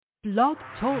Blog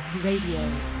Talk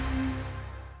Radio.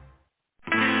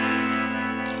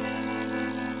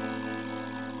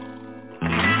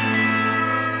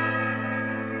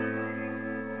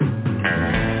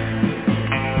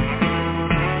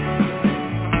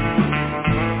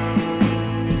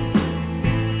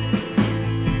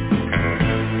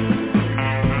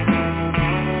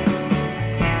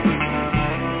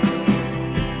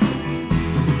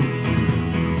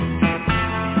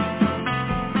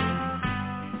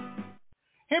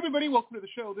 Welcome to the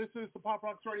show. This is the Pop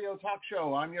Rocks Radio Talk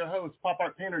Show. I'm your host, Pop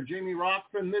Art Painter Jamie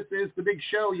Roxman. This is the big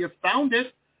show. You found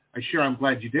it. I'm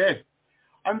glad you did.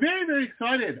 I'm very, very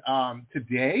excited.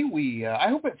 Today, I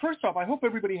hope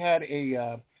everybody had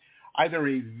either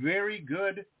a very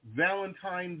good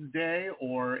Valentine's Day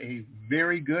or a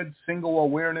very good Single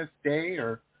Awareness Day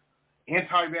or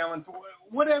anti-Valentine's,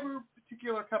 whatever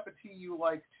particular cup of tea you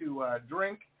like to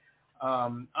drink.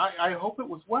 I hope it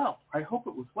was well.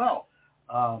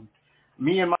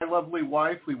 Me and my lovely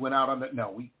wife, we went out on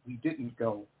we didn't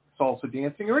go salsa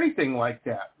dancing or anything like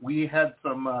that. We had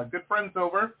some good friends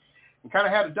over and kind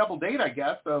of had a double date, I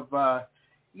guess, of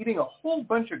eating a whole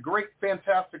bunch of great,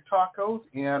 fantastic tacos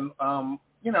and,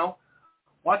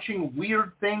 watching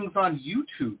weird things on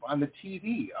YouTube, on the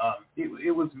TV.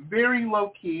 It was very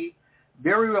low-key,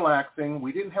 very relaxing.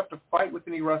 We didn't have to fight with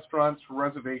any restaurants for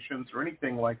reservations or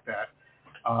anything like that.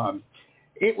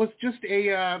 It was just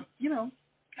a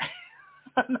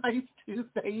nice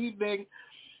Tuesday evening,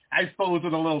 I suppose,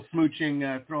 with a little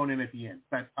smooching thrown in at the end.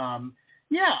 But,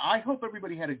 I hope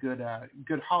everybody had a good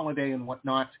holiday and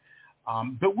whatnot.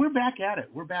 But we're back at it.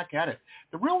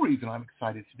 The real reason I'm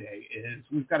excited today is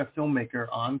we've got a filmmaker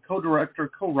on,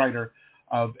 co-director, co-writer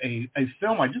of a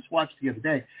film I just watched the other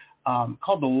day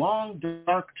called The Long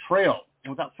Dark Trail.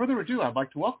 And without further ado, I'd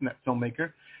like to welcome that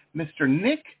filmmaker, Mr.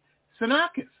 Nick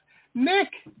Psinakis. Nick,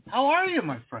 how are you,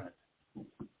 my friend?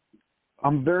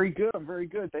 I'm very good.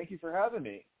 Thank you for having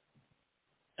me.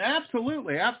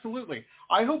 Absolutely. I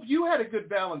hope you had a good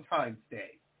Valentine's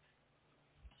Day.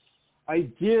 I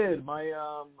did. My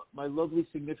lovely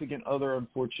significant other,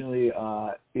 unfortunately,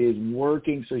 is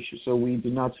working, so we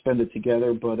did not spend it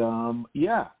together. But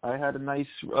I had a nice,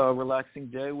 relaxing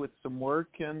day with some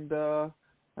work and a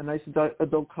nice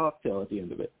adult cocktail at the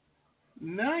end of it.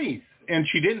 Nice. And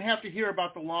she didn't have to hear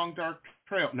about the Long Dark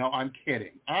Trail. No, I'm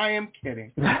kidding. I am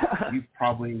kidding. You've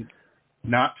probably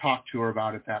not talked to her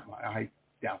about it that much. I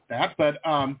doubt that. But,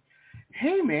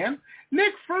 hey, man.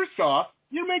 Nick, first off,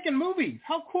 you're making movies.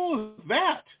 How cool is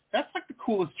that? That's like the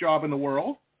coolest job in the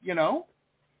world,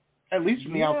 At least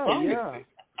from the outside,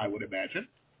 I would imagine.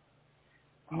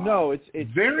 No, it's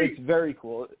very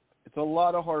cool. It's a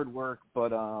lot of hard work,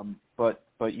 but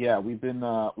yeah, we've been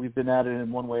at it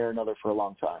in one way or another for a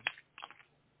long time.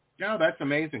 Yeah, that's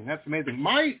amazing.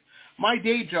 My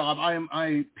day job,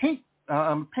 I paint.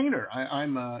 I'm a painter.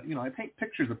 I paint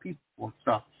pictures of people and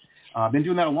stuff. I've been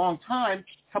doing that a long time,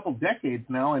 a couple decades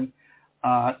now, and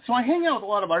so I hang out with a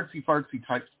lot of artsy-fartsy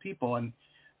types of people, and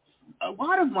a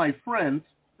lot of my friends,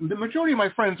 the majority of my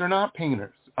friends are not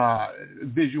painters,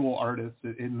 visual artists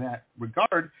in that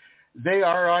regard. They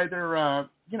are either,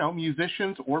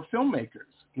 musicians or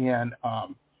filmmakers. And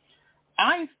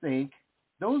I think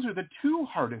those are the two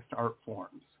hardest art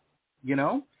forms,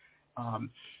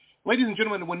 Ladies and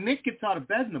gentlemen, when Nick gets out of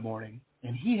bed in the morning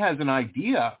and he has an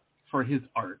idea for his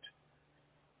art,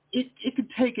 it could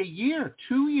take a year,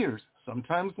 2 years,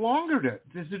 sometimes longer to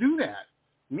do that.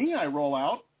 Me, I roll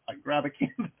out, I grab a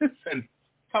canvas, and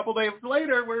a couple days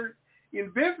later, we're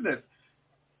in business.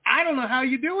 I don't know how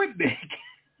you do it, Nick.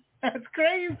 That's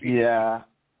crazy. Yeah.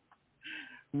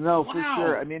 No, wow. For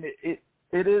sure. I mean,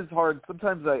 it is hard.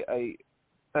 Sometimes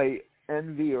I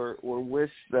envy or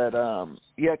wish that,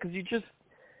 because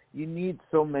you need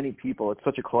so many people. It's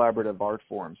such a collaborative art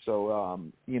form. So,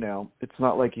 it's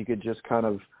not like you could just kind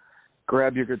of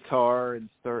grab your guitar and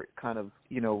start kind of,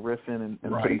 riffing and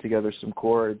right. putting together some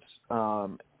chords.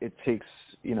 It takes,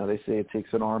 they say it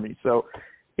takes an army. So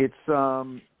it's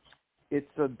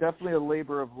definitely a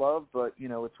labor of love, but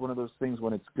it's one of those things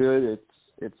when it's good,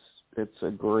 it's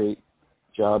a great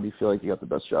job. You feel like you got the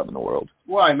best job in the world.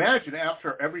 Well, I imagine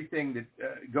after everything that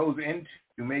goes into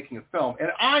making a film, and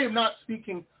I am not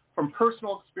speaking from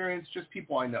personal experience, just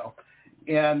people I know,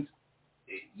 and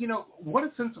what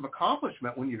a sense of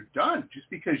accomplishment when you're done, just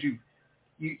because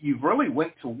you've really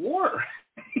went to war.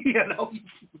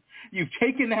 You've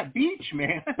taken that beach,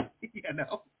 man.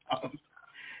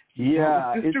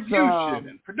 Distribution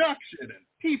and production and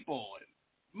people and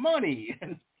money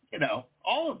and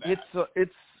all of that.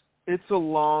 It's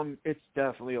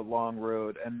definitely a long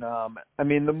road, and I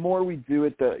mean, the more we do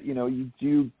it, you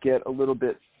do get a little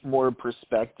bit more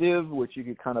perspective, which you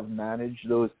could kind of manage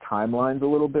those timelines a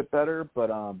little bit better. But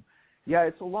yeah,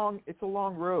 it's a long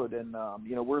road, and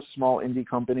we're a small indie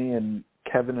company, and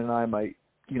Kevin and I, my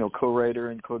co-writer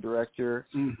and co-director,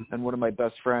 and one of my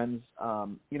best friends,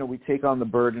 we take on the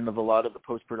burden of a lot of the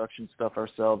post-production stuff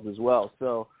ourselves as well.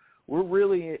 So we're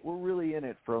really in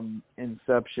it from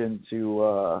inception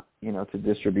to to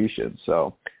distribution.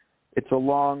 So it's a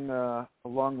long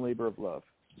labor of love.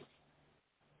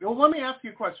 Well, let me ask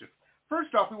you a question.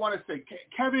 First off, we want to say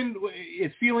Kevin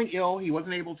is feeling ill. He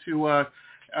wasn't able to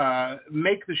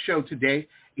make the show today,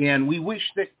 and we wish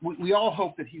that we all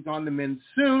hope that he's on the mend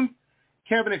soon.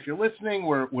 Kevin, if you're listening,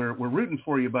 we're rooting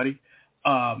for you, buddy.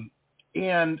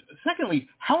 And secondly,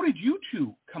 how did you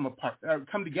two come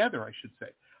together? I should say,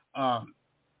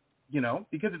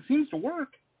 because it seems to work.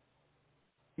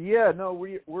 Yeah, no,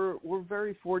 we're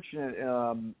very fortunate.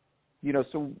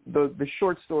 So the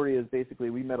short story is basically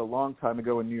we met a long time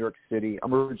ago in New York City.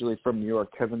 I'm originally from New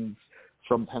York. Kevin's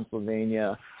from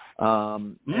Pennsylvania,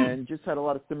 and just had a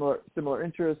lot of similar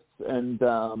interests, and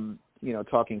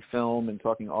talking film and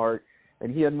talking art.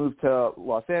 And he had moved to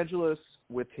Los Angeles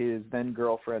with his then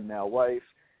girlfriend, now wife.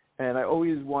 And I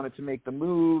always wanted to make the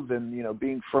move. And,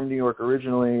 being from New York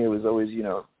originally, it was always,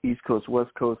 East Coast,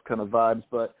 West Coast kind of vibes.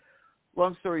 But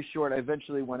long story short, I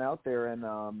eventually went out there,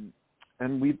 and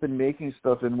we've been making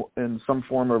stuff in some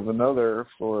form or another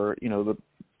for, the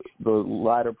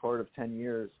latter part of 10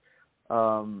 years.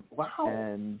 Wow.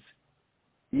 And,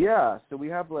 yeah, so we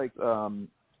have, I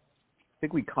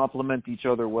think we complement each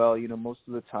other well. Most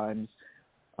of the times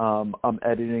I'm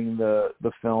editing the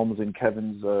films, and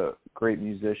Kevin's a great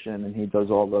musician, and he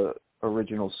does all the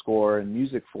original score and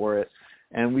music for it.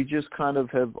 And we just kind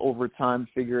of have over time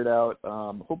figured out,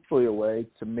 hopefully, a way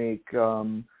to make,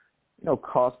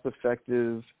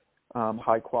 cost-effective,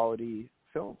 high-quality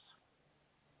films.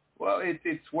 Well,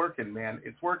 it's working, man.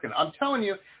 It's working. I'm telling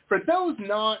you, for those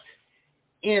not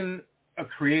in a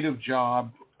creative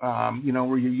job,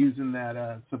 where you're using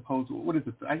that supposed, what is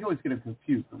it? I always get it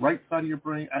confused. The right side of your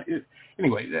brain.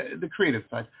 Anyway, the creative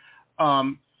side.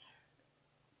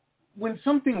 When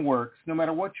something works, no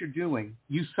matter what you're doing,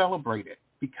 you celebrate it,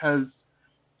 because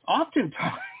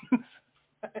oftentimes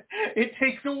it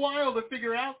takes a while to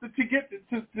figure out to get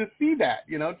to see that,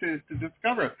 to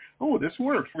discover, oh, this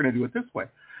works. We're going to do it this way.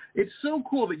 It's so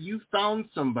cool that you found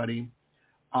somebody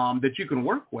that you can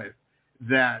work with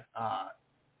that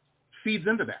feeds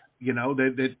into that,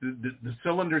 the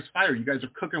cylinders fire. You guys are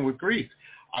cooking with grease.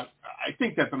 I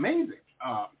think that's amazing.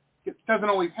 It doesn't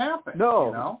always happen.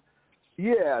 No.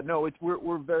 Yeah, no.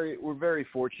 We're very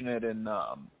fortunate, and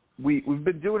we've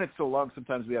been doing it so long.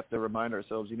 Sometimes we have to remind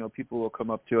ourselves. People will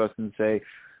come up to us and say,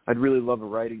 "I'd really love a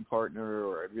writing partner,"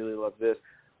 or "I'd really love this."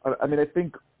 I mean, I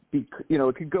think it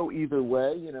could go either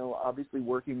way. Obviously,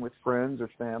 working with friends or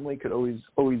family could always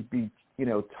be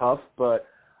tough, but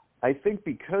I think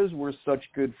because we're such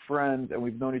good friends and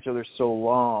we've known each other so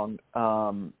long,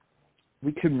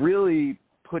 we can really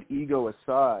put ego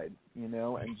aside,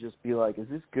 and just be like, is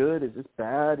this good? Is this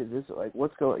bad? Is this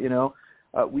what's going,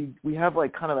 we have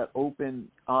kind of that open,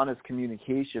 honest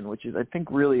communication, which is, I think,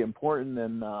 really important.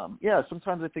 And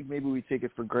sometimes I think maybe we take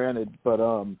it for granted, but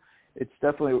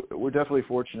we're definitely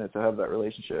fortunate to have that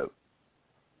relationship.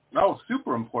 Oh,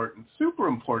 super important. Super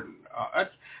important.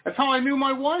 That's how I knew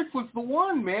my wife was the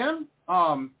one, man.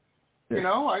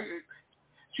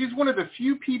 She's one of the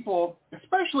few people,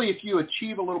 especially if you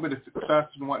achieve a little bit of success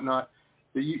and whatnot,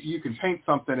 that you can paint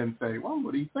something and say, well,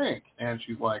 what do you think? And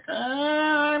she's like,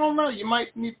 I don't know. You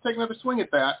might need to take another swing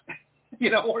at that.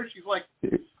 Or she's like,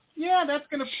 yeah, that's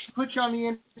going to put you on the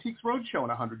Antiques Roadshow in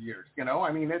 100 years.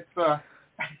 I mean, it's,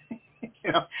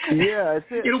 yeah,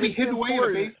 it'll be hidden important. away in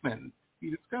a basement.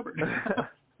 You discovered.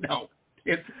 No,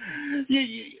 it's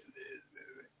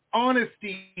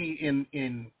honesty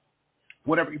in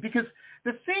whatever, because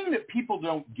the thing that people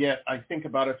don't get, I think,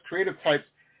 about us creative types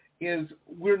is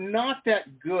we're not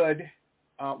that good.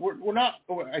 We're not.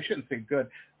 I shouldn't say good.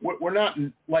 We're not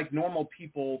like normal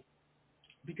people,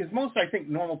 because I think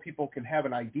normal people can have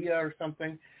an idea or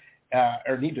something,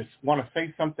 or want to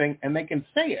say something, and they can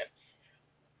say it.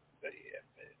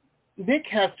 Nick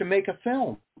has to make a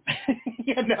film.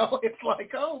 It's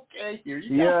like, okay, here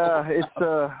you go. Yeah, it's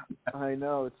I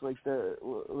know, it's like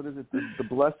what is it, the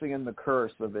blessing and the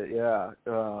curse of it. Yeah.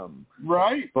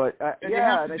 Right. But you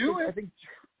have to I think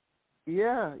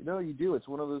yeah, no, you do. It's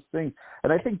one of those things,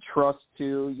 and I think trust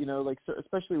too.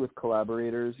 Especially with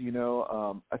collaborators.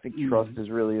 I think trust is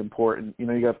really important.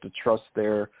 You have to trust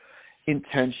their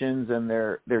intentions and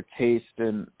their taste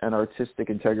and artistic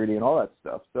integrity and all that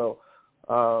stuff. So.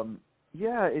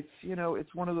 yeah,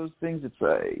 it's one of those things. It's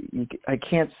I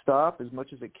can't stop as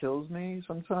much as it kills me.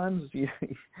 Sometimes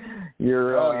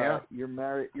you're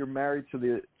married to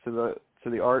the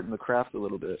art and the craft a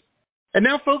little bit. And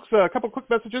now, folks, a couple quick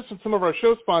messages from some of our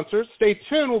show sponsors. Stay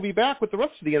tuned. We'll be back with the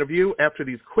rest of the interview after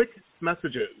these quick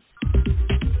messages.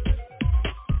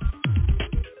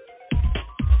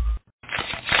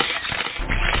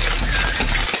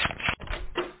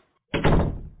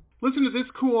 Listen to this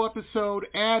cool episode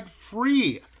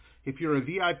ad-free. If you're a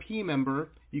VIP member,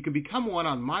 you can become one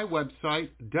on my website,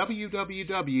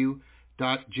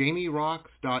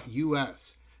 www.jamierocks.us,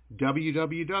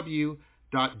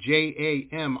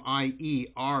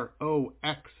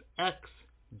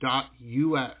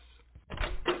 www.jamieroxx.us.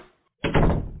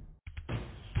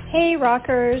 Hey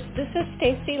rockers, this is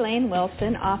Stacey Lane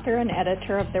Wilson, author and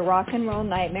editor of the Rock and Roll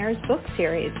Nightmares book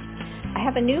series. I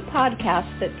have a new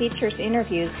podcast that features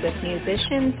interviews with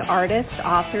musicians, artists,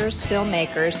 authors,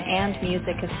 filmmakers, and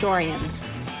music historians.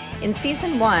 In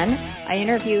Season 1, I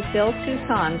interview Phil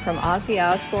Soussan from Ozzy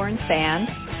Osbourne's band,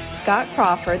 Scott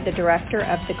Crawford, the director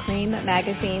of the Cream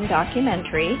magazine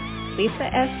documentary,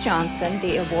 Lisa S. Johnson,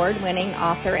 the award-winning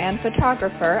author and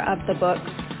photographer of the books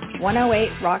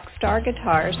 108 Rockstar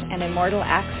Guitars and Immortal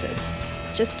Axes,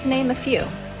 just to name a few.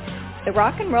 The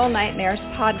Rock and Roll Nightmares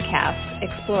podcast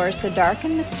explores the dark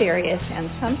and mysterious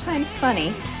and sometimes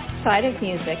funny side of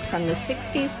music from the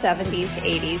 60s, 70s,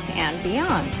 80s, and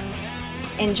beyond.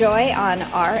 Enjoy on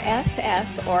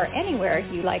RSS or anywhere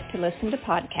you like to listen to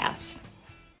podcasts.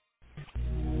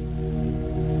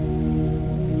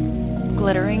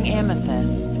 Glittering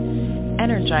amethyst,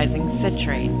 energizing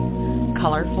citrine,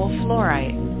 colorful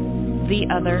fluorite, the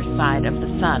other side of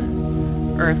the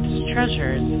sun, Earth's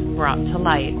treasures brought to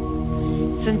light.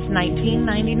 Since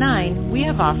 1999, we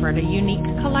have offered a unique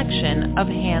collection of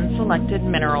hand-selected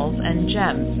minerals and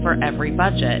gems for every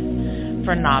budget,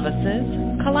 for novices,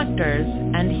 collectors,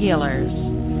 and healers.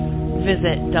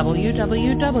 Visit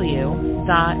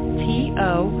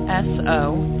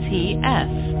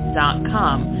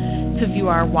www.tosots.com to view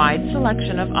our wide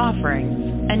selection of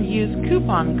offerings and use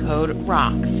coupon code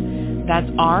ROXX, that's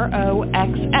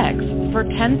ROXX, for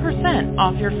 10%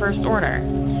 off your first order.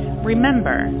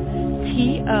 Remember,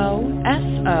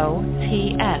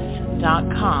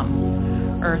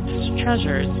 TOSOTS.com, Earth's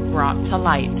treasures brought to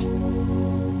light.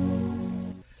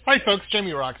 Hi folks,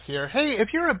 Jamie Rocks here. Hey,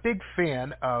 if you're a big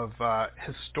fan of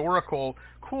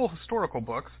cool historical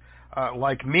books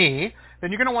like me,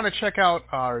 then you're going to want to check out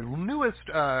our newest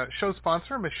show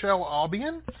sponsor, Michelle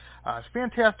Albion. She's a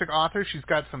fantastic author. She's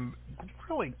got some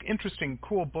really interesting,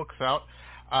 cool books out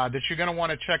that you're going to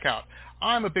want to check out.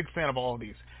 I'm a big fan of all of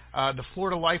these. The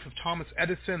Florida Life of Thomas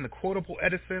Edison, the Quotable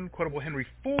Edison, Quotable Henry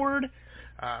Ford,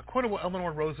 Quotable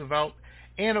Eleanor Roosevelt,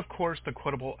 and of course the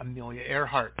Quotable Amelia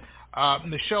Earhart.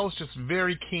 Michelle's just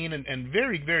very keen and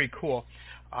very, very cool,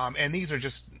 and these are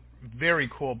just very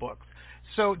cool books.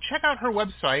 So check out her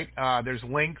website. There's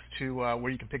links to where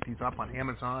you can pick these up on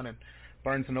Amazon and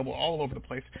Barnes & Noble, all over the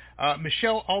place.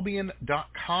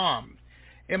 MichelleAlbion.com,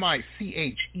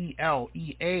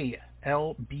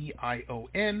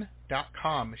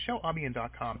 MichelleAlbion.com,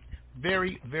 MichelleAlbion.com.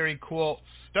 Very, very cool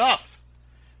stuff.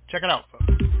 Check it out, folks.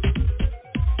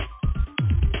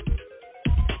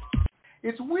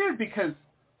 It's weird because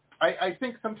I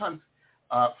think sometimes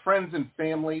friends and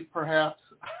family, perhaps,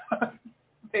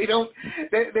 they lose.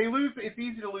 It's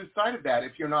easy to lose sight of that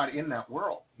if you're not in that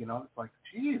world. You know, it's like,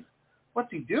 geez, what's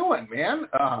he doing, man?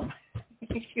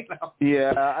 You know.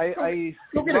 Yeah, I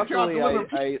go get a job delivering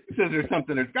pizzas or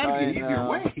something. There's got to be an easier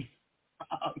way.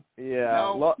 I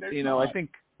think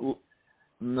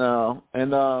no,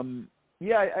 and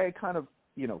I kind of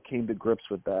came to grips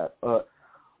with that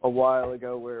a while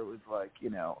ago, where it was like,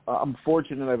 I'm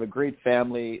fortunate. I have a great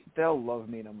family. They'll love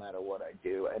me no matter what I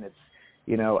do, and it's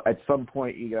at some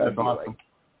point you gotta be awesome. Like,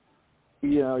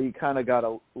 you kind of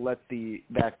gotta let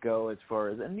that go as far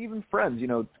as, and even friends,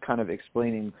 kind of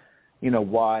explaining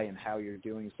why and how you're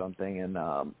doing something. And,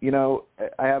 I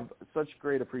have such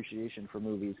great appreciation for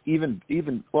movies, even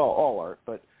all art,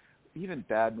 but even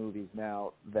bad movies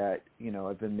now that,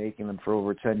 I've been making them for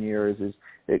over 10 years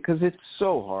because it's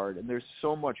so hard and there's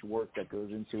so much work that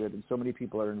goes into it and so many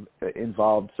people are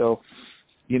involved. So,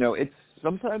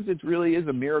 sometimes it really is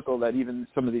a miracle that even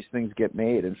some of these things get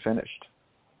made and finished.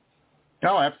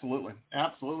 Oh, absolutely.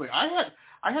 Absolutely. I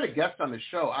had a guest on the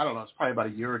show, I don't know, it's probably about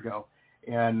a year ago,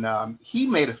 and he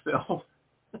made a film.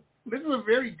 This is a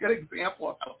very good example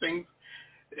of how things,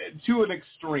 through an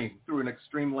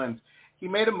extreme lens. He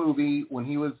made a movie when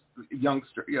he was a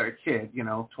youngster, a kid,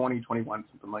 20, 21,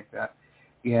 something like that.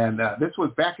 And this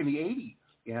was back in the 80s.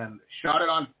 and shot it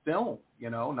on film,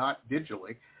 not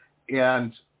digitally.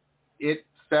 And it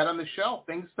sat on the shelf.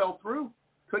 Things fell through.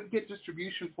 Couldn't get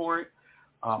distribution for it.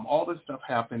 All this stuff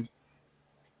happened.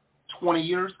 20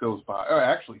 years goes by, or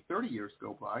actually 30 years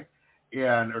go by,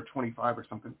 or 25 or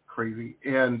something crazy.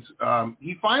 And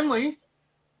he finally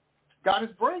got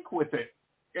his break with it.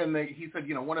 And he said,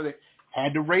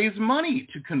 had to raise money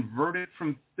to convert it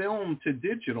from film to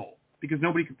digital because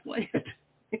nobody could play it.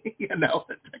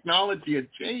 The technology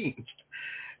had changed.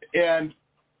 And,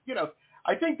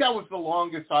 I think that was the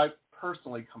longest I've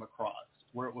personally come across,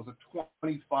 where it was a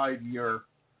 25-year,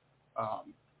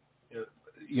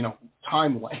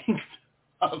 time length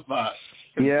of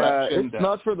it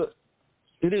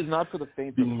is not for the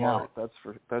faint of heart.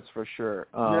 That's for sure.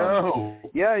 No.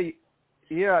 Yeah.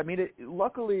 I mean,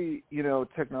 luckily,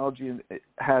 technology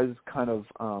has kind of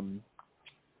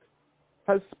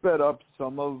has sped up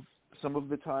some of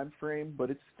the time frame, but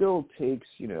it still takes,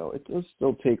 it does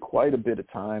still take quite a bit of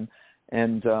time,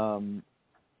 and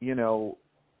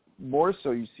more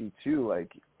so you see too,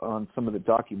 like on some of the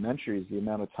documentaries, the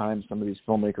amount of time some of these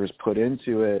filmmakers put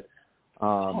into it.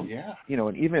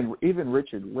 And even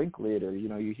Richard Linklater,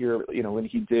 you hear, when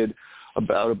he did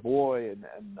About a Boy, and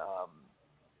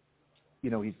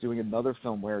he's doing another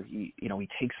film where he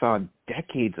takes on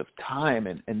decades of time,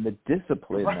 and the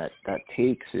discipline that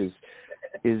takes is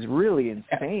really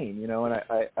insane, and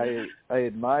I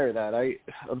admire that.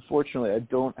 Unfortunately, I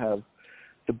don't have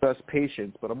the best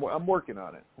patience, but I'm working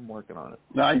on it. No,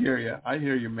 I hear you,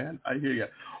 man. I hear you.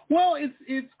 Well,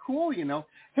 it's cool,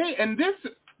 Hey, and this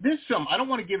film, I don't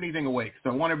want to give anything away because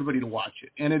I want everybody to watch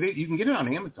it, and you can get it on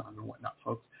Amazon and whatnot,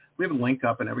 folks. We have a link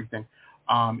up and everything.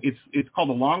 It's called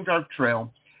The Long Dark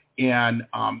Trail, and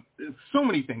so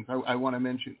many things I want to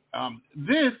mention.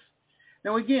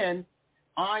 Now again,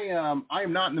 I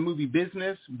am not in the movie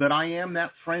business, but I am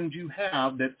that friend you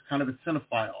have that's kind of a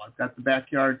cinephile. I've got the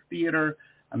backyard theater.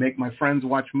 I make my friends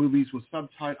watch movies with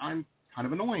subtitles. I'm kind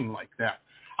of annoying like that.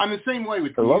 I'm the same way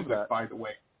with music, by the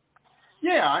way.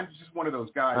 Yeah, I'm just one of those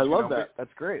guys. I love that.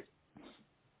 That's great.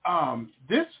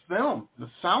 This film, the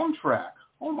soundtrack,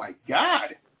 oh my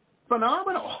God,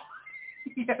 phenomenal.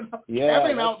 Kevin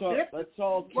that's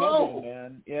all Kevin,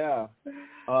 man. Yeah.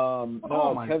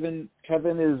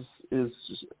 Kevin is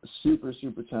super,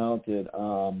 super talented.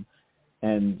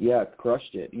 And yeah,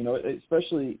 crushed it.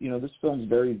 Especially, this film's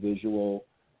very visual.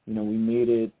 We made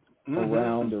it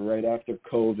around or right after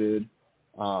COVID.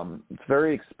 It's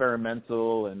very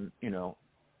experimental and,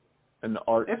 an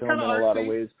art film in a lot of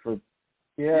ways.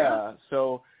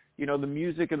 So, the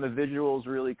music and the visuals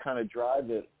really kind of drive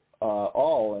it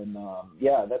all. And,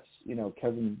 that's,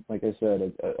 Kevin, like I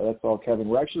said, that's all Kevin.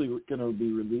 We're actually going to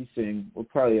be releasing, we'll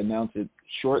probably announce it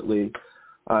shortly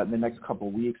in the next couple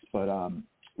of weeks, but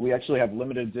we actually have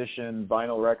limited edition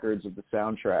vinyl records of the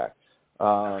soundtrack.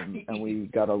 And we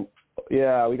got a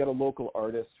local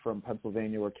artist from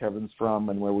Pennsylvania where Kevin's from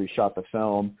and where we shot the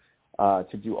film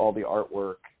to do all the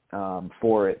artwork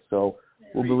for it. So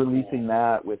we'll be releasing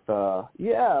that with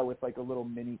like a little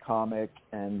mini comic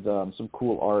and some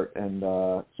cool art and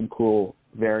some cool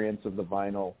variants of the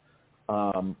vinyl.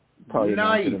 Probably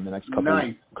announce it in the next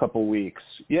couple weeks.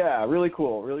 Yeah, really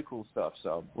cool stuff.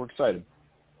 So we're excited.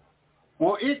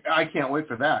 Well, I can't wait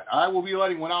for that. I will be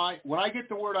letting when I get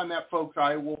the word on that, folks.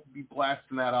 I will be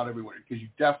blasting that out everywhere because you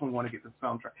definitely want to get the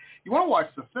soundtrack. You want to watch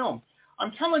the film.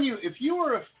 I'm telling you, if you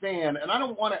are a fan, and I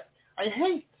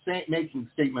hate making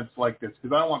statements like this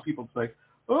because I don't want people to say,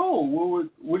 "Oh, well,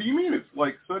 what do you mean it's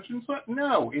like such and such?"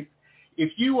 No, if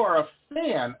you are a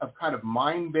fan of kind of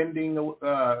mind-bending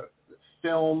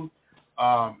film.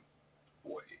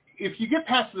 If you get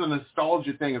past the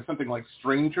nostalgia thing of something like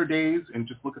Stranger Days and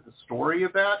just look at the story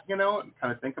of that, and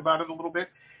kind of think about it a little bit,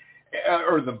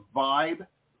 or the vibe,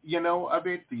 of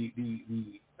it,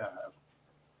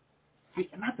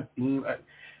 not the theme,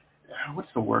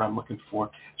 what's the word I'm looking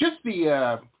for? Just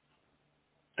the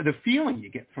feeling you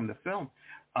get from the film.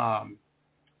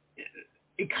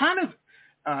 It kind of,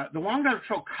 The Long Dark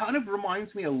Trail kind of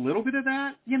reminds me a little bit of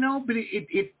that, but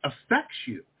it affects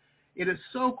you. It is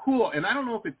so cool, and I don't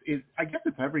know if it's I guess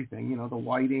it's everything, the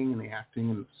lighting and the acting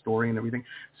and the story and everything.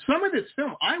 Some of this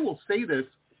film, I will say this,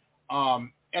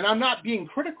 and I'm not being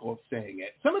critical of saying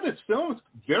it, some of this film is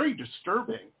very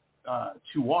disturbing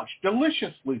to watch,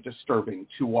 deliciously disturbing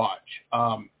to watch.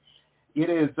 It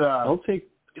is.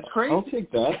 It's crazy. I'll take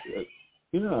that.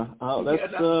 Yeah,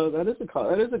 that is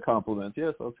a compliment.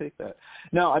 Yes, I'll take that.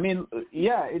 No, I mean,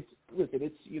 yeah, it's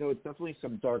definitely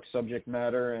some dark subject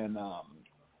matter and.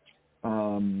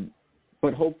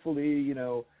 But hopefully,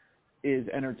 is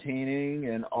entertaining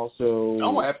and also,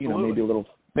 maybe a little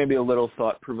maybe a little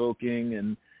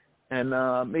thought-provoking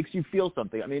and makes you feel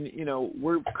something. I mean,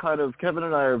 we're Kevin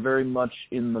and I are very much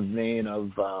in the vein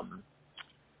of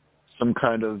some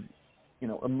kind of,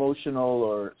 emotional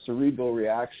or cerebral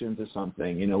reaction to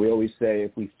something. We always say if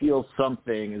we feel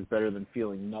something is better than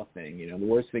feeling nothing. The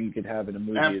worst thing you could have in a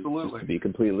movie Absolutely. is just to be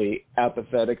completely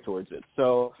apathetic towards it.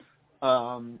 So,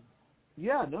 I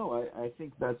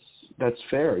think that's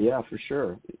fair. Yeah, for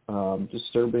sure.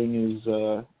 Disturbing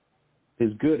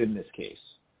is good in this case.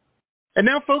 And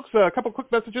now, folks, a couple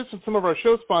quick messages from some of our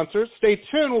show sponsors. Stay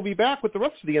tuned. We'll be back with the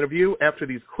rest of the interview after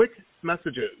these quick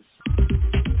messages.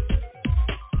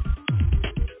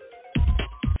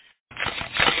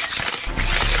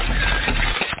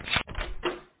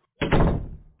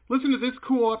 Listen to this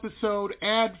cool episode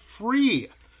ad-free.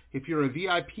 If you're a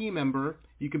VIP member,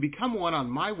 you can become one on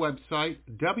my website,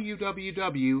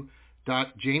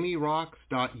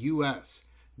 www.jamierocks.us,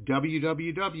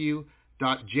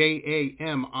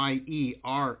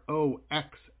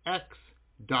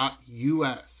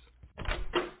 www.jamieroxx.us.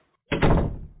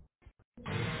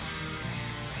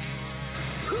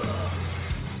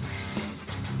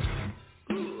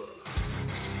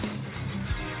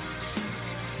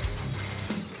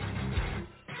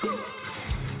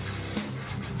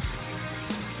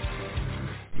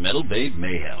 Metal Babe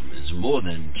Mayhem is more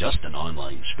than just an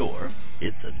online store,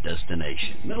 it's a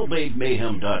destination.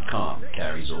 MetalBabeMayhem.com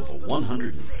carries over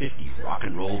 150 rock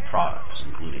and roll products,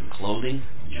 including clothing,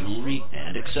 jewelry,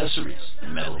 and accessories.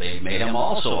 Metal Babe Mayhem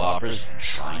also offers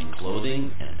shrine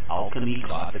clothing and alchemy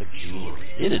gothic jewelry.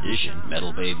 In addition,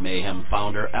 Metal Babe Mayhem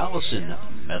founder Allison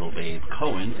Metal Babe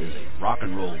Cohen is a rock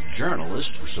and roll journalist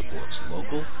who supports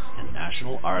local and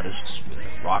national artists with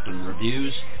rockin'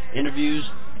 reviews, interviews,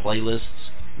 playlists,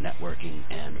 networking,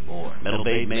 and more. Metal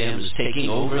Babe Mayhem is taking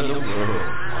over the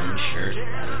world, one shirt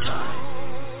at a time.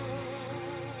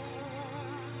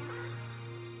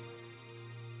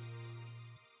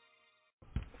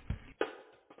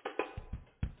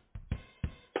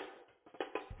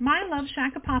 My Love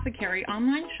Shack Apothecary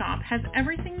online shop has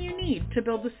everything you need to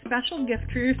build a special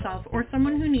gift for yourself or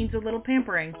someone who needs a little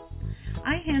pampering.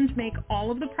 I hand make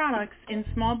all of the products in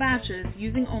small batches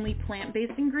using only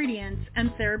plant-based ingredients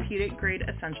and therapeutic-grade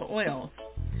essential oils.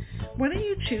 Whether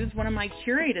you choose one of my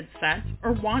curated sets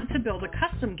or want to build a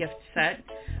custom gift set,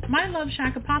 My Love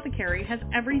Shack Apothecary has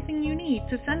everything you need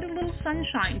to send a little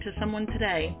sunshine to someone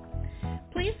today.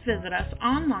 Please visit us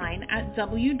online at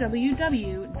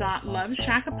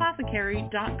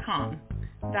www.loveshackapothecary.com.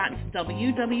 That's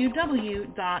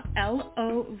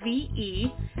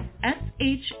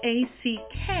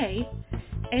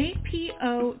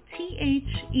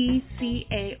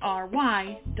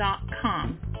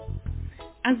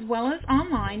as well as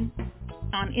online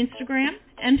on Instagram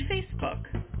and Facebook.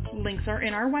 Links are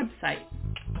in our website.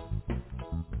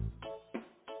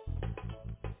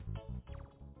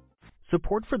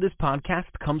 Support for this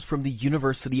podcast comes from the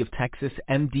University of Texas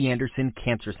MD Anderson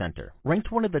Cancer Center,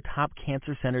 ranked one of the top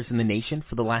cancer centers in the nation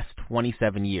for the last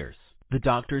 27 years. The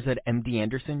doctors at MD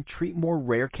Anderson treat more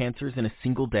rare cancers in a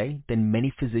single day than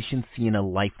many physicians see in a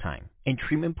lifetime, and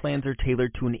treatment plans are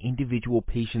tailored to an individual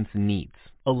patient's needs,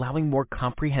 allowing more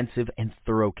comprehensive and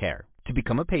thorough care. To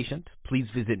become a patient, please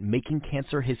visit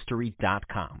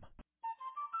makingcancerhistory.com.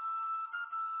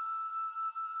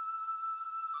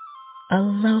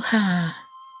 Aloha.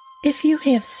 If you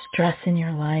have stress in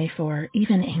your life or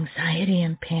even anxiety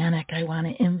and panic, I want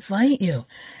to invite you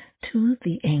to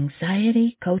the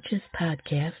Anxiety Coaches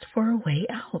Podcast for a way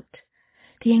out.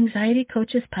 The Anxiety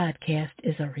Coaches Podcast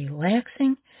is a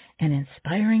relaxing and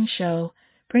inspiring show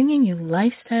bringing you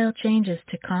lifestyle changes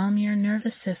to calm your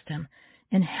nervous system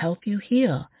and help you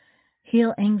heal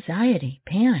anxiety,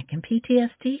 panic, and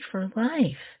PTSD for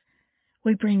life.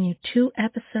 We bring you 2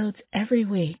 episodes every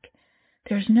week.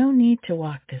 There's no need to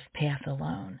walk this path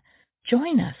alone.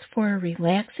 Join us for a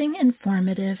relaxing,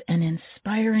 informative, and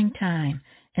inspiring time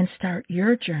and start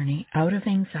your journey out of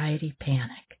anxiety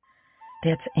panic.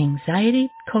 That's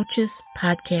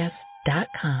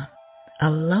anxietycoachespodcast.com.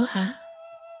 Aloha.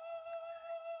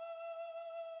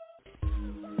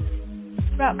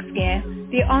 Rocks Gear,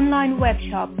 the online web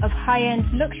shop of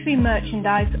high-end luxury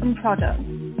merchandise and products,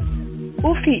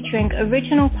 all featuring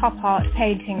original pop art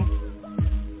paintings.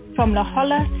 From La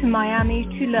Jolla to Miami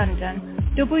to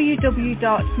London,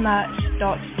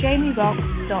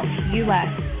 www.merch.jamierocks.us.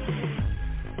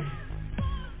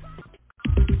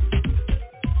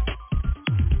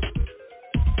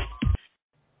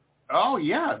 Oh,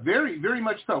 yeah, very, very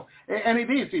much so. And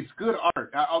it's good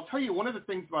art. I'll tell you one of the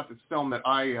things about this film that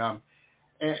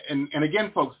and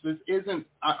again, folks, this isn't,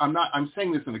 I'm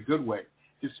saying this in a good way.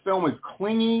 this film is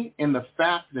clingy in the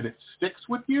fact that it sticks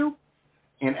with you,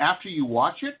 and after you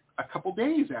watch it, a couple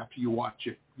days after you watch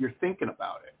it, you're thinking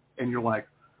about it, and you're like,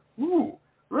 ooh,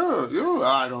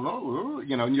 I don't know,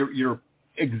 and you're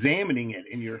examining it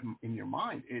in your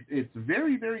mind. It's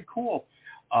very, very cool.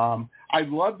 I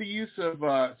love the use of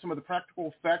some of the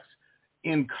practical effects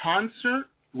in concert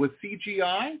with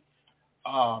CGI.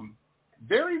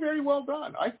 Very, very well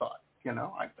done, I thought.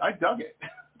 I dug it.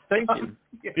 Thank you.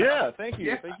 Yeah, thank you.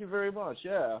 Yeah. Thank you very much.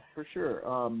 Yeah, for sure.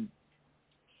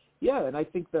 Yeah, and I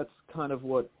think that's kind of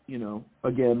what,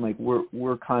 again, like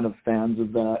we're kind of fans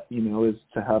of that, is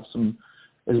to have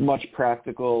as much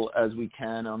practical as we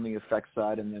can on the effects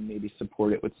side, and then maybe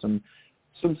support it with some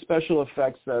special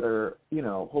effects that are,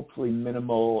 hopefully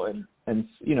minimal and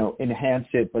enhance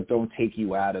it, but don't take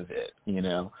you out of it,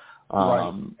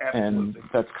 Right. And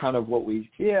that's kind of what we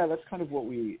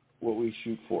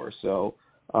shoot for. So,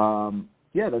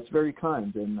 that's very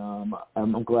kind. And,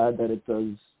 I'm glad that it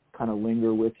does kind of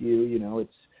linger with you.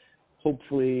 It's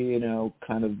hopefully,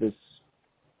 kind of this,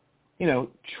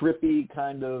 trippy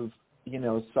kind of,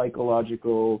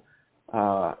 psychological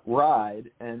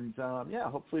ride, and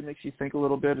hopefully it makes you think a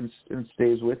little bit and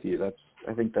stays with you.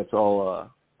 I think that's all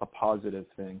a positive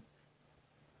thing.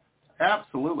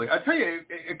 Absolutely. I tell you,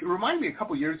 it reminded me a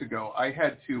couple years ago. I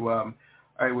had to,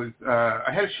 I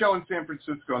had a show in San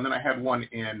Francisco, and then I had one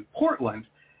in Portland,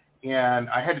 and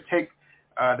I had to take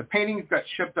the paintings got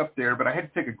shipped up there, but I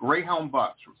had to take a Greyhound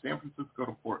bus from San Francisco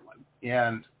to Portland,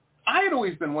 and I had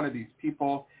always been one of these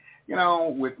people,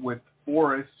 with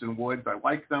forests and woods. I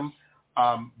like them.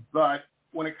 But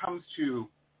when it comes to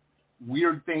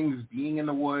weird things being in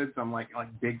the woods, I'm like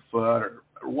Bigfoot or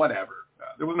whatever.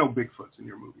 There was no Bigfoots in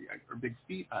your movie, or Big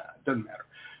Feet. It doesn't matter.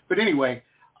 But anyway,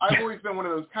 I've always been one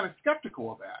of those kind of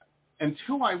skeptical of that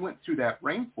until I went through that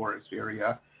rainforest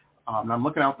area. And I'm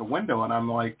looking out the window, and I'm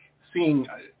like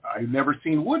I've never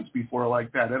seen woods before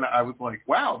like that. And I was like,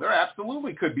 wow, there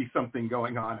absolutely could be something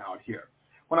going on out here.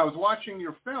 When I was watching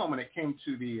your film and it came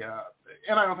to the,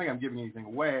 and I don't think I'm giving anything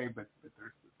away, but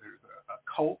there's a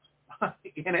cult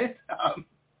in it.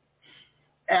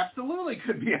 Absolutely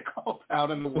could be a cult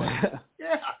out in the woods.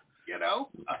 Yeah,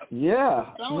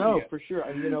 no, for sure.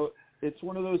 And, it's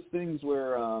one of those things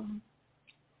where, I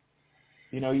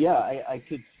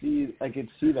could see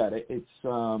that.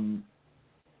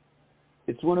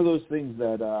 It's one of those things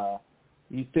that,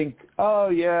 you think, oh,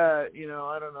 yeah,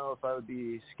 I don't know if I would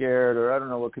be scared, or I don't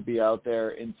know what could be out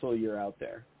there until you're out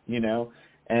there, And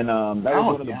that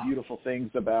was one of the beautiful things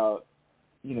about,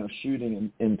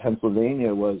 shooting in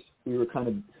Pennsylvania was we were kind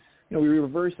of, we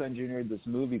reverse engineered this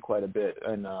movie quite a bit,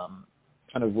 and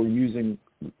kind of we're using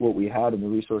what we had and the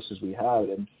resources we had,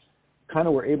 and kind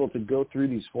of were able to go through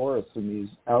these forests and these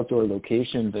outdoor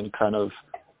locations and kind of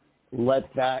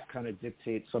let that kind of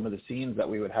dictate some of the scenes that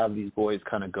we would have these boys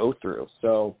kind of go through.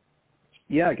 So,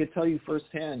 yeah, I could tell you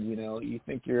firsthand, you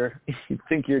think you're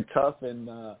tough and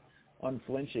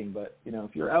unflinching, but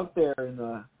if you're out there in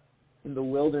the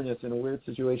wilderness in a weird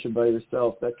situation by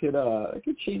yourself, that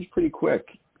could change pretty quick.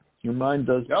 Your mind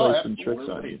does play some tricks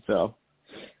on you. So,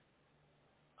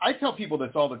 I tell people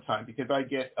this all the time because I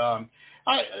get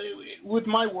with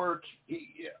my work.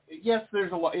 Yes,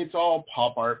 there's a lot. It's all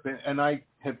pop art, and I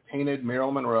have painted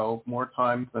Marilyn Monroe more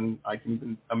times than I can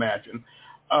even imagine,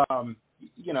 and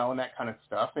that kind of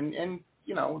stuff. And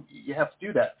you have to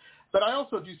do that. But I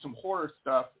also do some horror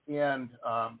stuff, and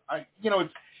I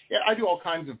do all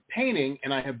kinds of painting,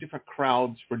 and I have different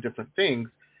crowds for different things.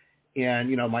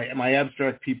 And my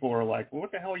abstract people are like, well,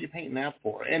 what the hell are you painting that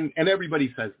for? And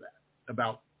everybody says that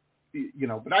about.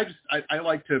 But I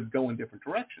like to go in different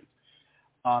directions.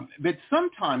 But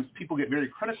sometimes people get very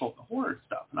critical of the horror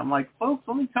stuff. And I'm like, folks,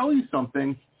 let me tell you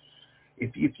something.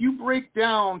 If you break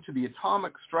down to the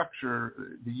atomic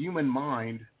structure, the human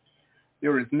mind,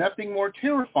 there is nothing more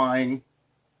terrifying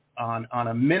on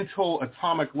a mental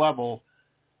atomic level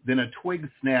than a twig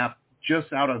snap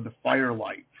just out of the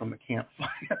firelight from the campfire.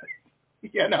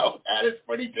 That is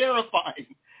pretty terrifying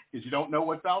because you don't know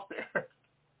what's out there.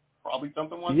 Probably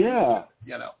something like that.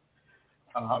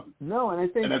 No, and I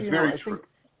think and that's very true.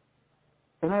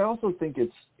 And I also think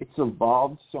it's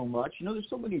evolved so much. There's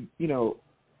so many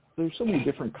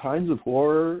different kinds of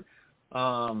horror,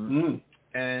 and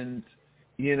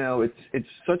it's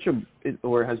such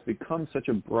or has become such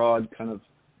a broad kind of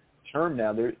term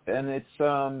now. And it's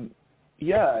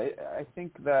I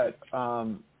think that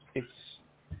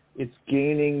it's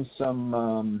gaining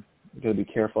some. I've got to be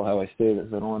careful how I say this.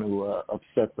 I don't want to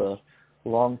upset the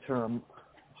long-term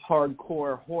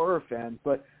hardcore horror fans,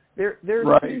 but there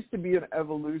seems to be an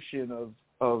evolution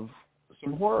of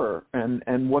some horror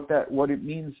and what it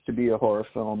means to be a horror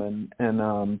film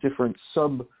and different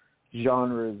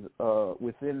sub-genres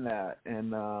within that.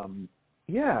 And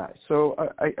so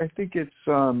I think it's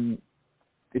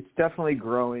definitely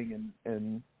growing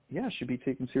and should be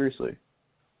taken seriously.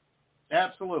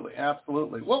 Absolutely,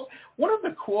 absolutely. Well, one of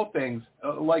the cool things,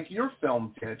 like your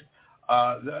film did,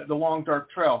 The Long Dark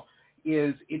Trail,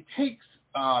 is it takes,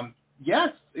 yes,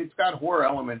 it's got horror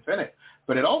elements in it,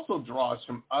 but it also draws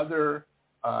from other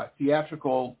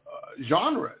theatrical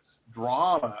genres,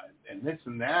 drama and this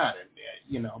and that,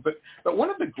 and But one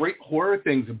of the great horror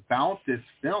things about this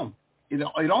film,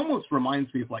 it almost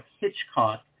reminds me of like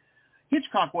Hitchcock.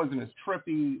 Hitchcock wasn't as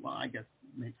trippy. Well, I guess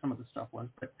maybe some of the stuff was,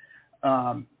 but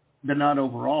not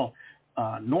overall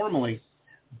normally.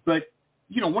 But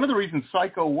one of the reasons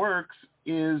Psycho works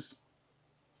is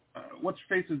what's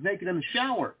her face is naked in the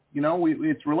shower.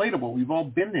 It's relatable. We've all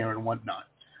been there and whatnot.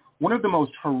 One of the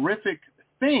most horrific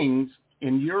things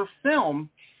in your film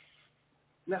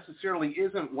necessarily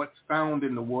isn't what's found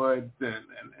in the woods and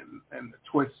the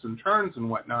twists and turns and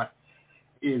whatnot.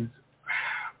 Is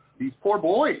these poor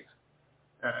boys,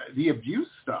 the abuse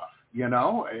stuff.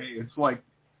 It's like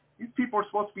these people are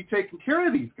supposed to be taking care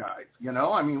of these guys.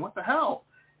 I mean, what the hell?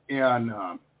 And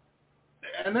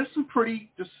there's some pretty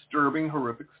disturbing,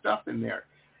 horrific stuff in there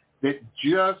that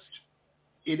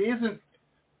it isn't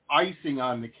icing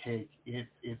on the cake.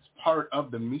 It's part of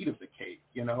the meat of the cake.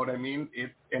 You know what I mean?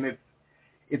 It's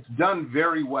done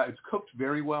very well. It's cooked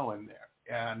very well in there.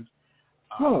 And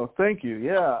thank you.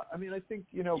 Yeah, I mean, I think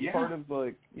part of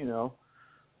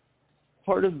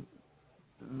part of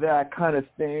that kind of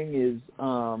thing is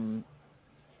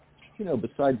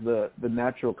besides the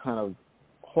natural kind of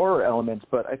horror elements,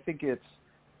 but I think it's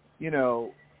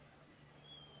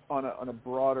on a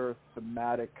broader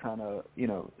thematic kind of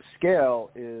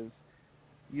scale is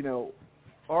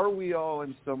are we all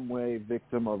in some way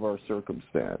victim of our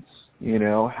circumstance?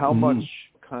 How much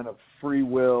kind of free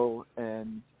will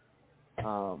and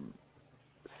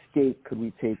stake could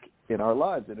we take in our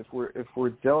lives? And if we're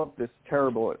dealt this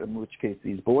terrible, in which case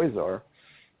these boys are,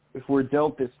 if we're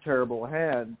dealt this terrible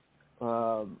hand,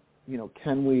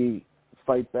 can we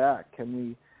fight back?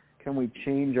 Can we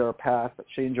change our path,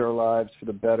 change our lives for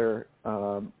the better,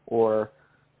 or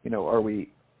are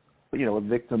we a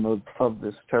victim of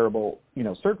this terrible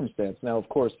circumstance? Now, of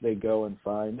course, they go and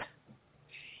find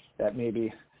that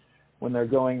maybe when they're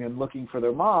going and looking for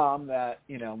their mom, that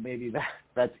maybe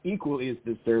that's equally as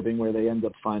disturbing, where they end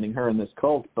up finding her in this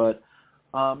cult. But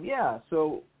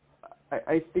so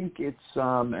I think it's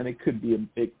and it could be a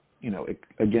big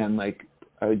again, like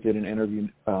I did an interview.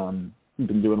 I've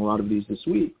been doing a lot of these this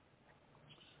week,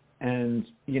 and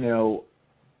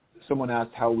someone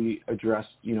asked how we addressed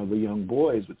the young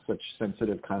boys with such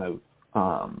sensitive kind of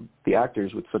the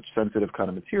actors with such sensitive kind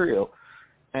of material.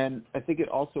 And I think it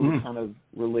also kind of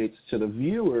relates to the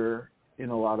viewer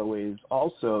in a lot of ways.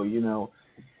 Also, you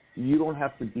don't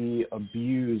have to be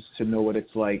abused to know what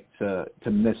it's like to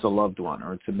miss a loved one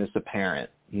or to miss a parent.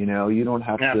 You don't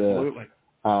have Absolutely.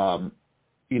 to,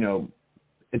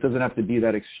 it doesn't have to be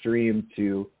that extreme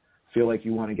to feel like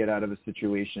you want to get out of a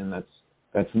situation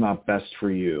that's not best for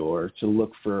you, or to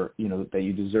look for, that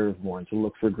you deserve more, and to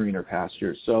look for greener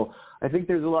pastures. So I think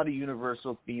there's a lot of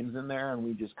universal themes in there, and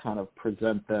we just kind of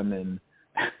present them in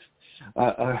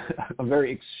a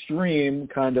very extreme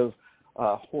kind of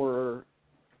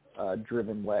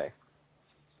horror-driven way.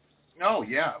 Oh,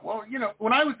 yeah. Well,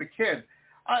 when I was a kid,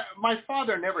 my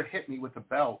father never hit me with a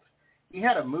belt. He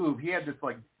had a move. He had this,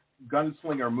 like,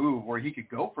 gunslinger move where he could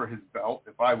go for his belt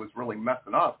if I was really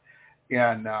messing up.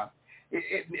 And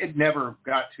it never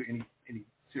got to any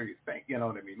serious thing, you know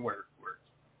what I mean, where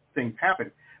things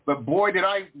happen. But boy, did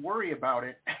I worry about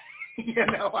it.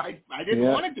 I didn't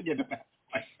want it to get bad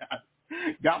like that.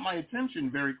 Got my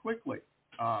attention very quickly.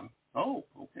 Okay,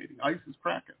 the ice is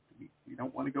cracking. We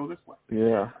don't want to go this way.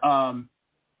 Yeah. And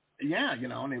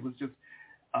it was just,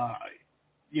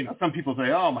 some people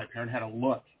say, oh, my parent had a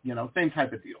look, same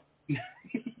type of deal. It's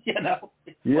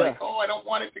like, I don't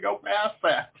want it to go past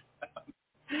that.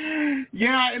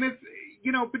 Yeah, and it's,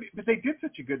 but they did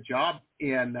such a good job,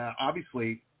 and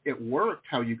obviously it worked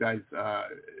how you guys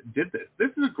did this.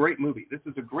 This is a great movie.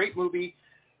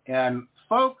 And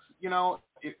folks,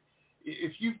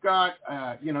 if you've got,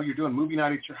 you're doing movie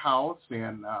night at your house,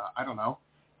 and I don't know,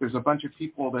 there's a bunch of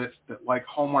people that like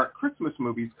Hallmark Christmas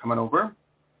movies coming over,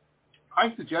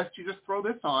 I suggest you just throw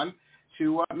this on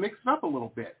to mix it up a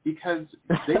little bit, because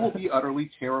they will be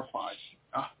utterly terrified.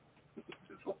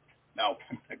 No,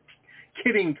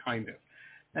 kidding, kind of.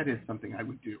 That is something I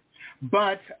would do.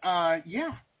 But,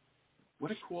 What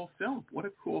a cool film. What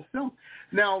a cool film.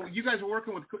 Now, you guys are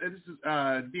working with, this is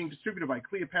being distributed by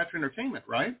Cleopatra Entertainment,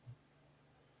 right?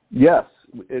 Yes,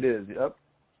 it is. Yep.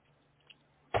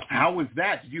 How was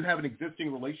that? Did you have an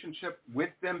existing relationship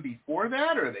with them before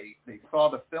that, or they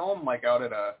saw the film like out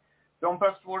at a film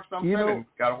festival or something and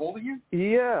got a hold of you?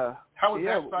 Yeah. How was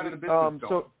that side of the business going?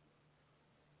 So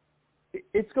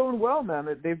it's going well, man.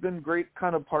 They've been great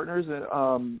kind of partners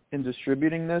in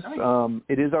distributing this. Nice.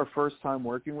 It is our first time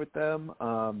working with them.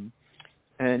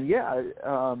 And yeah,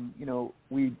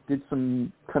 we did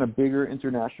some kind of bigger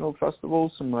international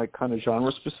festivals, some like kind of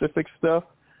genre specific stuff.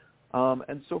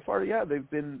 And so far, yeah, they've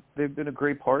been a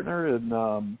great partner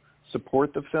and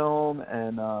support the film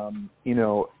and are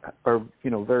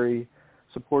very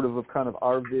supportive of kind of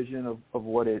our vision of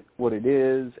what it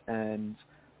is and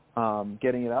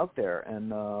getting it out there.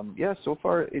 And yeah, so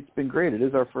far it's been great. It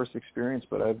is our first experience,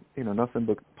 but I've nothing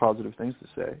but positive things to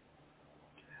say.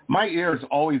 My ears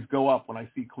always go up when I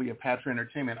see Cleopatra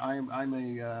Entertainment. I'm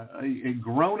a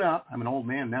grown up. I'm an old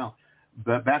man now,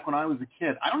 but back when I was a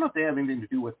kid, I don't know if they have anything to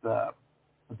do with the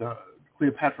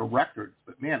Cleopatra Records,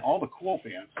 but man, all the cool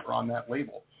bands are on that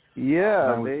label.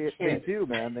 Yeah, they do,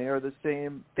 man. They are the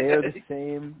same. They are the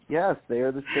same. Yes, they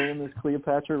are the same as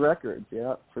Cleopatra Records.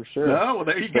 Yeah, for sure. Oh, well,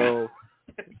 there you go.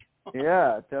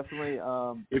 Yeah, definitely.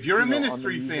 If you're a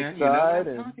Ministry fan, you know what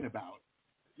I'm talking about.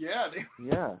 Yeah. They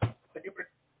were.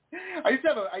 I used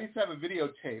to have a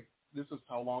videotape. This was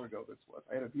how long ago this was.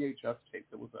 I had a VHS tape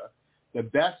that was the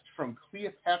best from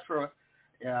Cleopatra,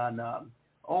 and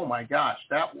oh my gosh,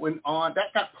 that went on.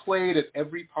 That got played at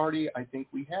every party I think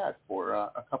we had for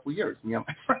a couple years. Me and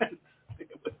my friends. It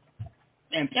was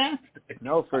fantastic.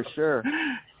 No, for sure.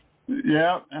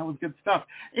 Yeah, that was good stuff.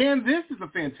 And this is a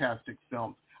fantastic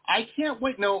film. I can't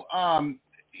wait. No,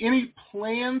 any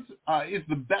plans? Is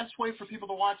the best way for people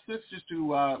to watch this just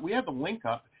to we have the link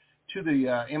up to the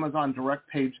Amazon Direct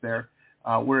page there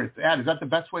where it's at. Is that the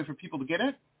best way for people to get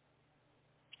it?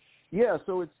 Yeah,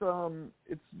 so it's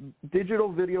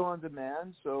digital video on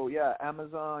demand. So yeah,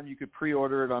 Amazon, you could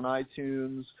pre-order it on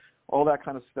iTunes, all that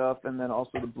kind of stuff, and then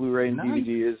also the Blu-ray and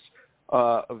DVD is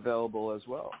available as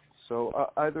well. So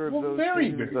either of those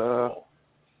things. Very cool.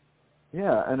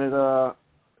 Yeah, and it all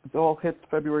hits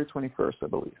February 21st, I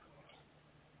believe.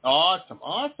 Awesome.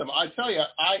 I tell you,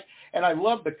 I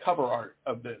love the cover art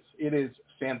of this. It is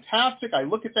fantastic. I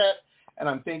look at that and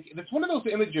I'm thinking, it's one of those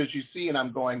images you see and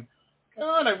I'm going,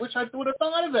 God, I wish I would have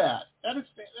thought of that. That's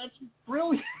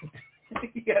brilliant.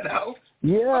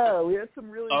 Yeah, we had some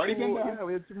really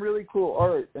we had some really cool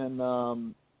art, and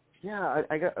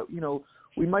I got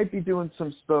we might be doing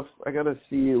some stuff. I got to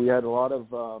see. We had a lot of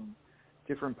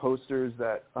different posters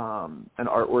that and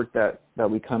artwork that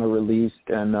we kind of released,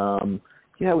 and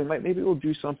maybe we'll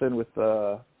do something with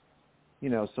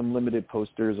some limited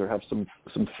posters or have some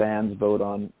fans vote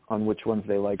on which ones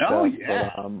they like. Yeah.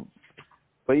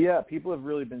 But yeah, people have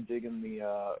really been digging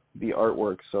the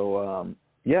artwork. So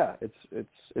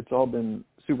it's all been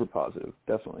super positive,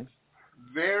 definitely.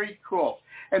 Very cool.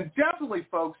 And definitely,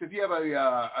 folks, if you have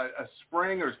a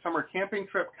spring or summer camping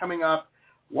trip coming up,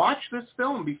 watch this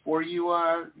film before you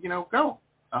go.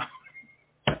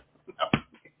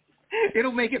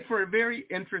 It'll make it for a very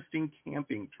interesting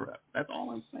camping trip. That's all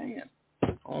I'm saying.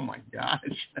 Oh my gosh.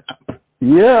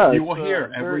 Yeah. You will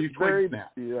hear every twig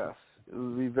snap. Yes. It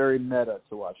would be very meta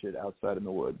to watch it outside in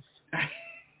the woods.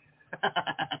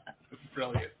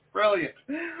 Brilliant.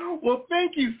 Well,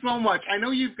 thank you so much. I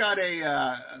know you've got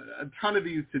a ton of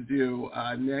these to do,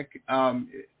 Nick. All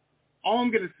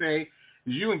I'm going to say is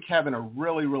you and Kevin are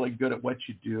really, really good at what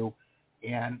you do,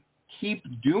 and keep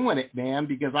doing it, man,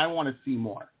 because I want to see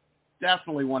more.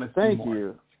 Definitely want to see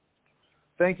more.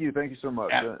 Thank you so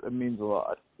much. That means a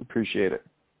lot. Appreciate it.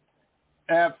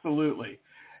 Absolutely.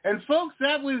 And folks,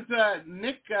 that was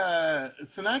Nick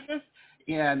Psinakis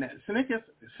and Psinakis.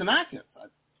 I'm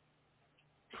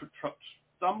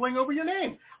stumbling over your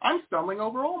name. I'm stumbling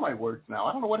over all my words now.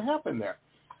 I don't know what happened there.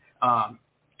 I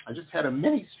just had a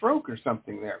mini stroke or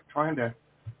something there, trying to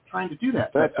do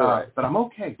that. That's all right. But I'm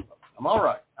okay. I'm all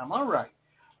right.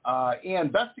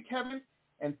 And best to Kevin,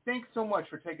 and thanks so much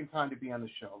for taking time to be on the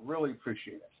show. Really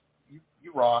appreciate it.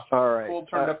 You rock. All right. Full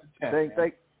turned up to 10.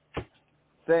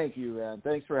 Thank you, man.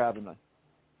 Thanks for having me.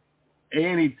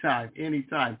 Anytime.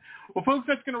 Well, folks,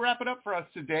 that's going to wrap it up for us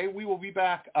today. We will be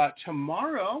back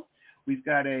tomorrow. We've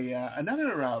got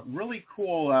another really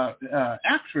cool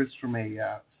actress from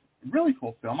a really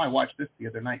cool film. I watched this the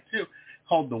other night, too,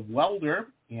 called The Welder,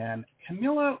 and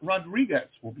Camila Rodriguez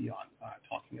will be on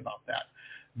talking about that.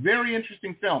 Very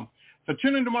interesting film. So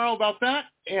tune in tomorrow about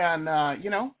that, and,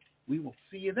 we will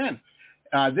see you then.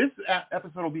 This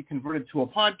episode will be converted to a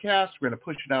podcast. We're going to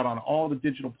push it out on all the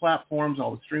digital platforms,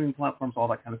 all the streaming platforms, all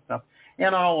that kind of stuff,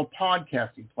 and on all the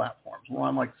podcasting platforms. We're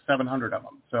on like 700 of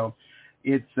them. So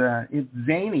it's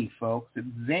zany, folks. It's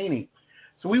zany.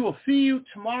 So we will see you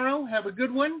tomorrow. Have a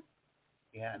good one.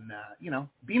 And,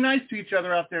 be nice to each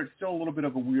other out there. It's still a little bit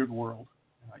of a weird world.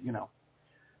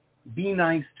 Be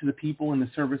nice to the people in the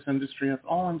service industry. That's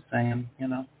all I'm saying,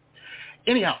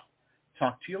 Anyhow,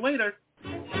 talk to you later.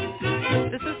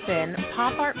 This has been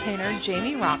pop art painter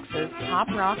Jamie Roxx's Pop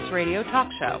Rocks Radio Talk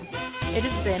Show. It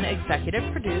has been executive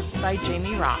produced by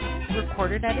Jamie Roxx,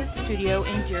 recorded at his studio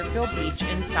in Deerfield Beach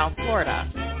in South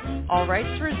Florida. All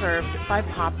rights reserved by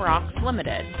Pop Rocks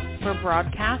Limited for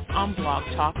broadcast on Blog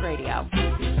Talk Radio.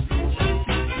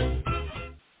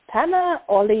 Tana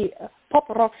Oli, Pop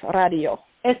Rocks Radio.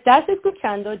 Estás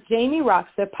escuchando Jamie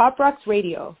Roxx de Pop Rocks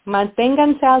Radio.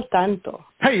 Manténganse al tanto.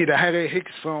 Hej, det här är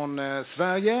Hicks från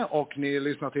Sverige och ni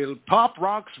lyssnar till Pop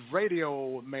Rocks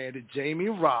Radio med Jamie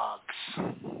Roxx.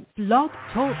 Blog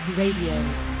Talk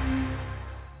Radio.